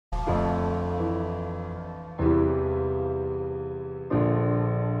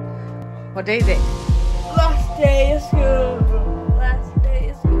What day is it? Last day of school. Last day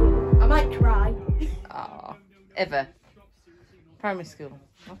of school. I might cry. Oh, ever. Primary school.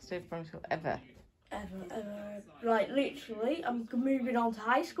 Last day of primary school ever. Ever. Like, literally, I'm moving on to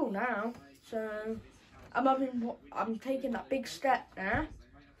high school now. So, I'm taking that big step now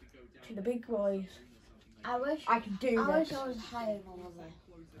to the big boys. I wish I can do I this. wish I was higher than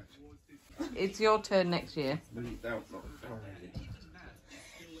other. It's your turn next year.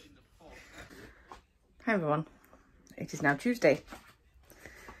 Hi everyone. It is now Tuesday.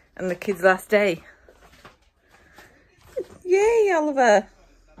 And the kids' last day. Yay, Oliver.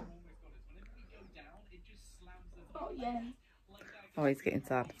 Oh, yeah. Oh, he's getting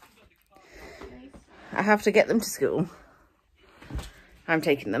sad. I have to get them to school. I'm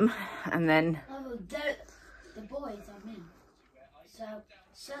taking them. And then... Oh, the boys are in. So.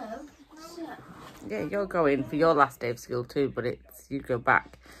 Yeah, you're going for your last day of school too, but it's you go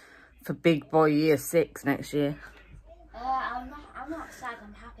back for big boy year 6 next year. I'm not sad,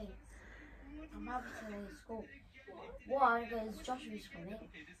 I'm happy. I'm happy to leave school. One, because Josh is coming.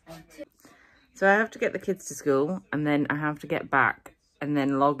 And two. So I have to get the kids to school, and then I have to get back and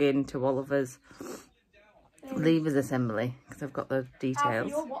then log in to Oliver's leavers assembly because I've got the details.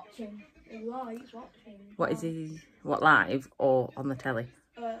 You're watching. He's watching. What is he? What, live or on the telly?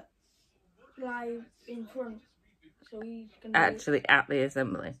 Live in front. So he's gonna Actually at the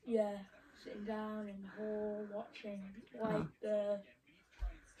assembly. Yeah, sitting down in the hall watching like the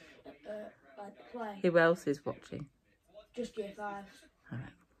play. Who else is watching? Just year 5. Alright.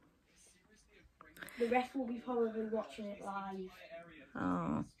 The rest will be probably watching it live.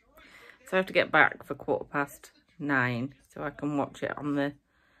 Oh. So I have to get back for 9:15 so I can watch it on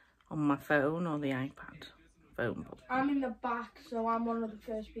my phone or the iPad. Phone. I'm in the back, so I'm one of the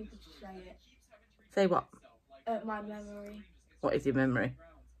first people to say it. Say what? My memory. What is your memory?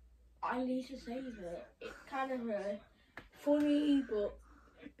 I need to save it. It's kind of funny, but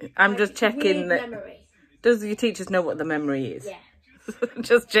I'm like, just checking that. Memory. Does your teachers know what the memory is? Yeah.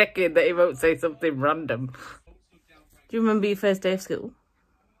 Just checking that he won't say something random. Do you remember your first day of school?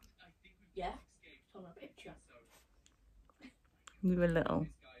 Yeah. It's on a picture. You were little.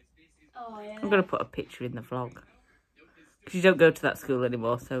 Oh yeah. I'm going to put a picture in the vlog. Because you don't go to that school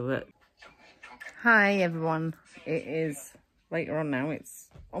anymore, so... Hi everyone. It is later on now. It's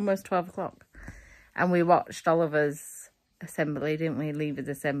almost 12 o'clock. And we watched Oliver's assembly, didn't we? Leavers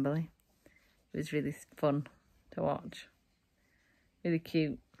assembly. It was really fun to watch. Really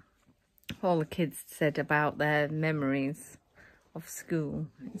cute. All the kids said about their memories of school.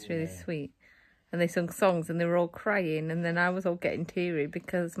 It's really sweet. And they sung songs and they were all crying. And then I was all getting teary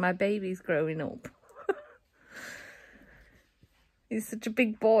because my baby's growing up. He's such a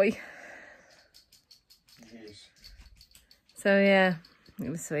big boy. Yes. So yeah, it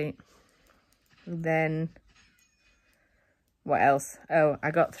was sweet. And then, what else? Oh,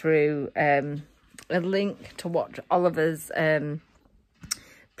 I got through a link to watch Oliver's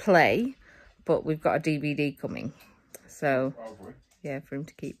play, but we've got a DVD coming. So, yeah, for him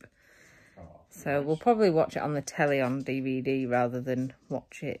to keep. So we'll probably watch it on the telly on DVD rather than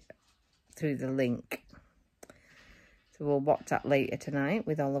watch it through the link. So we'll watch that later tonight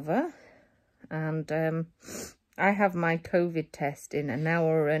with Oliver. And I have my COVID test in 1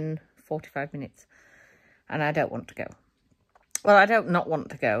 hour and 45 minutes. And I don't want to go. Well, I don't not want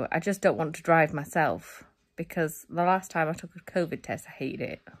to go. I just don't want to drive myself. Because the last time I took a COVID test, I hated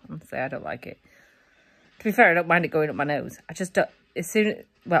it. Honestly, I don't like it. To be fair, I don't mind it going up my nose. I just don't...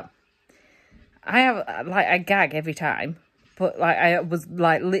 Well... I have, like, I gag every time, but, like, I was,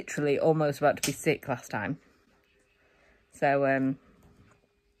 like, literally almost about to be sick last time. So, I'm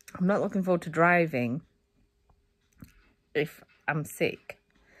not looking forward to driving if I'm sick,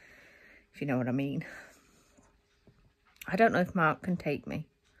 if you know what I mean. I don't know if Mark can take me.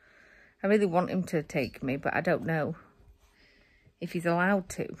 I really want him to take me, but I don't know if he's allowed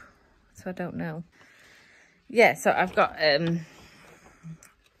to, so I don't know. Yeah, so I've got,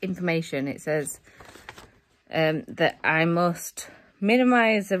 information. It says that I must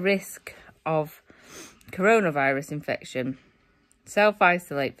minimise the risk of coronavirus infection,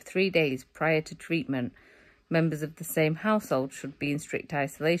 self-isolate for 3 days prior to treatment. Members of the same household should be in strict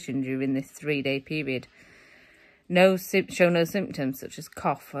isolation during this 3-day period. Show no symptoms such as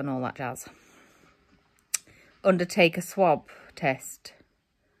cough and all that jazz. Undertake a swab test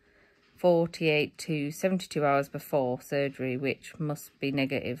 48 to 72 hours before surgery, which must be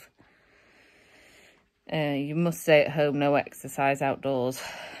negative. You must stay at home, no exercise outdoors.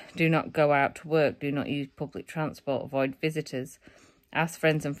 Do not go out to work. Do not use public transport. Avoid visitors. Ask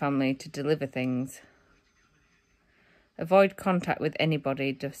friends and family to deliver things. Avoid contact with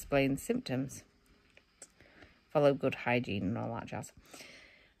anybody displaying symptoms. Follow good hygiene and all that jazz.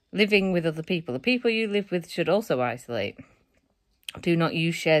 Living with other people. The people you live with should also isolate. Do not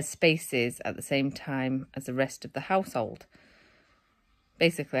use shared spaces at the same time as the rest of the household.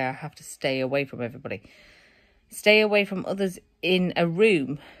 Basically, I have to stay away from everybody. Stay away from others in a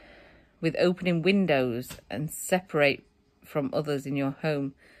room with opening windows and separate from others in your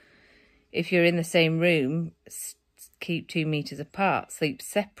home. If you're in the same room, keep 2 meters apart. Sleep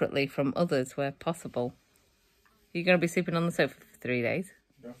separately from others where possible. You're going to be sleeping on the sofa for 3 days?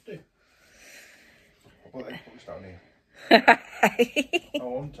 You have to. I'll put this down here. I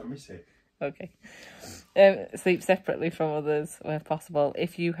want to miss it. Okay. Sleep separately from others where possible.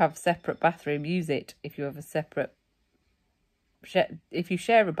 If you have separate bathroom, use it. If you have a separate... If you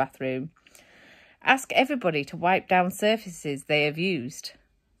share a bathroom, ask everybody to wipe down surfaces they have used.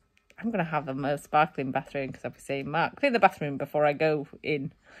 I'm going to have a sparkling bathroom because I'll be saying, Mark, clean the bathroom before I go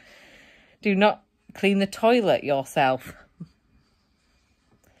in. Do not clean the toilet yourself.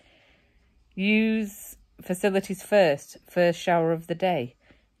 Use facilities first shower of the day.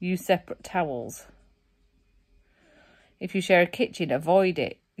 Use separate towels. If you share a kitchen,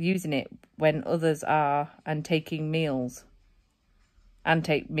 avoid using it when others are and taking meals. And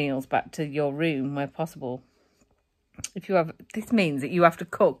take meals back to your room where possible. If you have, this means that you have to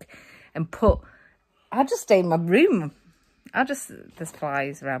cook and I'll just stay in my room. There's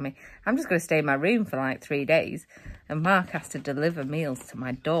flies around me. I'm just going to stay in my room for like 3 days. And Mark has to deliver meals to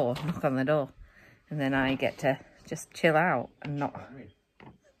my door, knock on the door. And then I get to just chill out and not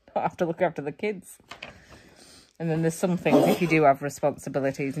have to look after the kids. And then there's some things, if you do have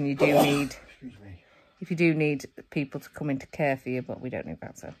responsibilities and you do need, if you do need people to come in to care for you, but we don't need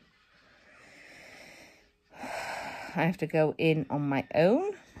that, so. I have to go in on my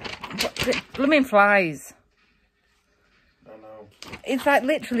own. Blooming flies. I know. It's like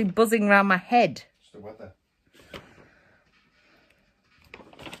literally buzzing around my head. It's the weather.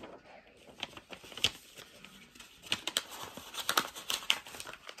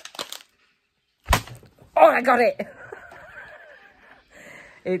 Oh, I got it.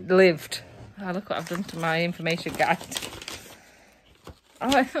 It lived. Oh, look what I've done to my information guide.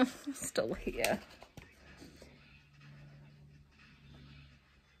 Oh, I'm still here.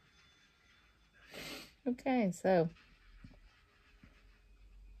 Okay, so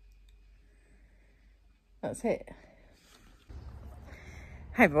that's it.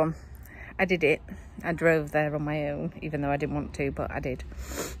 Hi everyone, I did it. I drove there on my own, even though I didn't want to, but I did.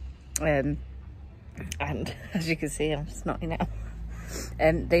 And as you can see, I'm snotty now.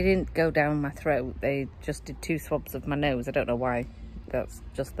 They didn't go down my throat. They just did 2 swabs of my nose. I don't know why. That's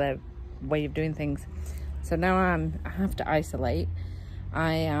just their way of doing things. So now I have to isolate.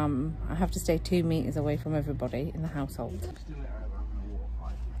 I have to stay 2 meters away from everybody in the household.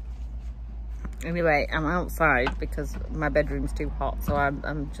 Anyway, I'm outside because my bedroom's too hot, so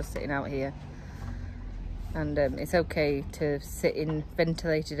I'm just sitting out here. And it's okay to sit in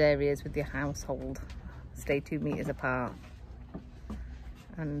ventilated areas with your household. Stay 2 meters apart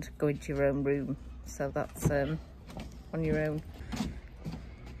and go into your own room. So that's on your own.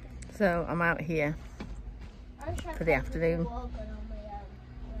 So I'm out here for the afternoon.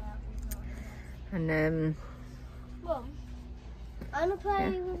 And Mum, I'm gonna play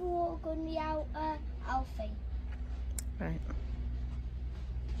with a water gun without Alfie. right.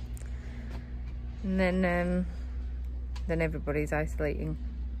 And then everybody's isolating.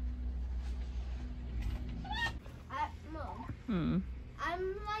 Mum,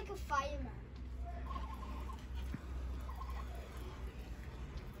 I'm like a fireman.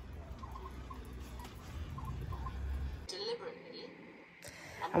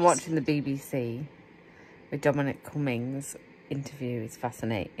 I'm watching the BBC with Dominic Cummings interview. It's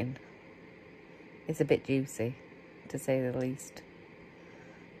fascinating. It's a bit juicy, to say the least.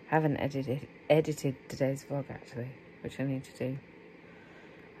 I haven't edited today's vlog actually, which I need to do.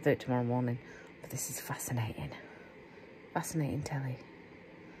 I'll do it tomorrow morning. But this is fascinating. Fascinating telly.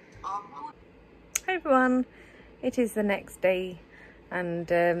 Hi everyone. It is the next day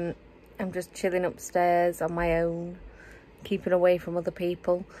and I'm just chilling upstairs on my own, keeping away from other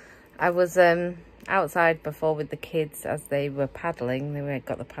people. I was outside before with the kids as they were paddling. They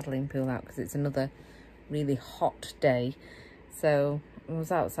got the paddling pool out because it's another really hot day. So I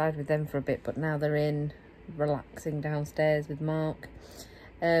was outside with them for a bit, but now they're in relaxing downstairs with Mark.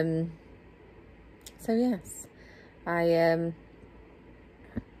 So yes,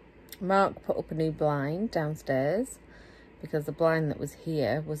 Mark put up a new blind downstairs because the blind that was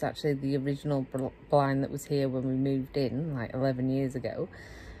here was actually the original blind that was here when we moved in like 11 years ago,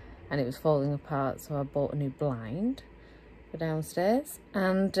 and it was falling apart, so I bought a new blind, for downstairs.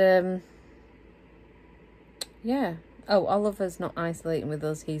 And yeah. Oh, Oliver's not isolating with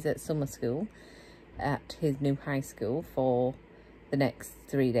us. He's at summer school at his new high school for the next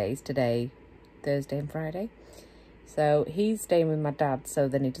 3 days, today, Thursday and Friday. So he's staying with my dad, so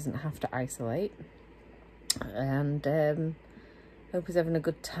then he doesn't have to isolate. And hope he's having a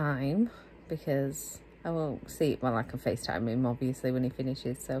good time, because I won't see it. Well, I can FaceTime him obviously when he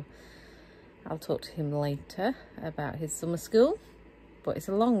finishes, so I'll talk to him later about his summer school. But it's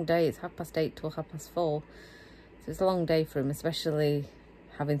a long day. It's 8:30 till 4:30, so it's a long day for him, especially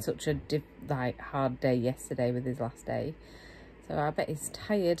having such a hard day yesterday with his last day. So I bet he's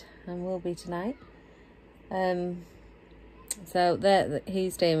tired, and will be tonight. So there,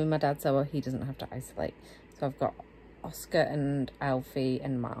 he's staying with my dad, so he doesn't have to isolate. So I've got Oscar and Alfie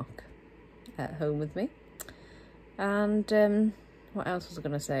and Mark at home with me. And what else was I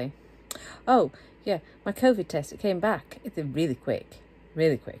going to say? Oh, yeah, my COVID test, it came back. It's really quick,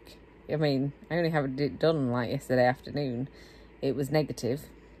 really quick. I mean, I only had it done like yesterday afternoon. It was negative.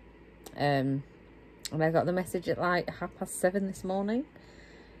 And I got the message at like 7:30 this morning,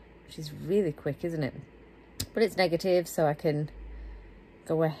 which is really quick, isn't it? But it's negative, so I can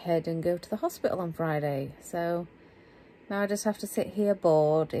go ahead and go to the hospital on Friday. So now I just have to sit here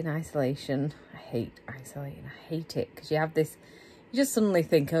bored in isolation. I hate isolating. I hate it, because you have this, you just suddenly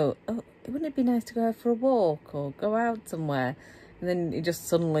think, oh, wouldn't it be nice to go out for a walk or go out somewhere? And then you just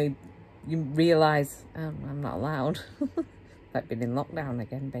suddenly, you realise, oh, I'm not allowed. Like being in lockdown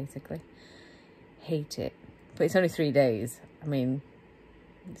again, basically. Hate it. But it's only 3 days. I mean,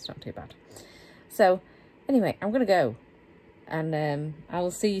 it's not too bad. So anyway, I'm going to go, and I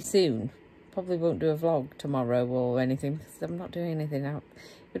will see you soon. Probably won't do a vlog tomorrow or anything, because I'm not doing anything out.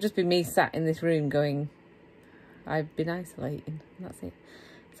 It'll just be me sat in this room going, I've been isolating, and that's it.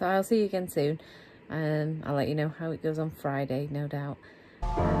 So I'll see you again soon. I'll let you know how it goes on Friday, no doubt.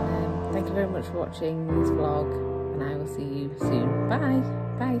 And thank you very much for watching this vlog, and I will see you soon. Bye!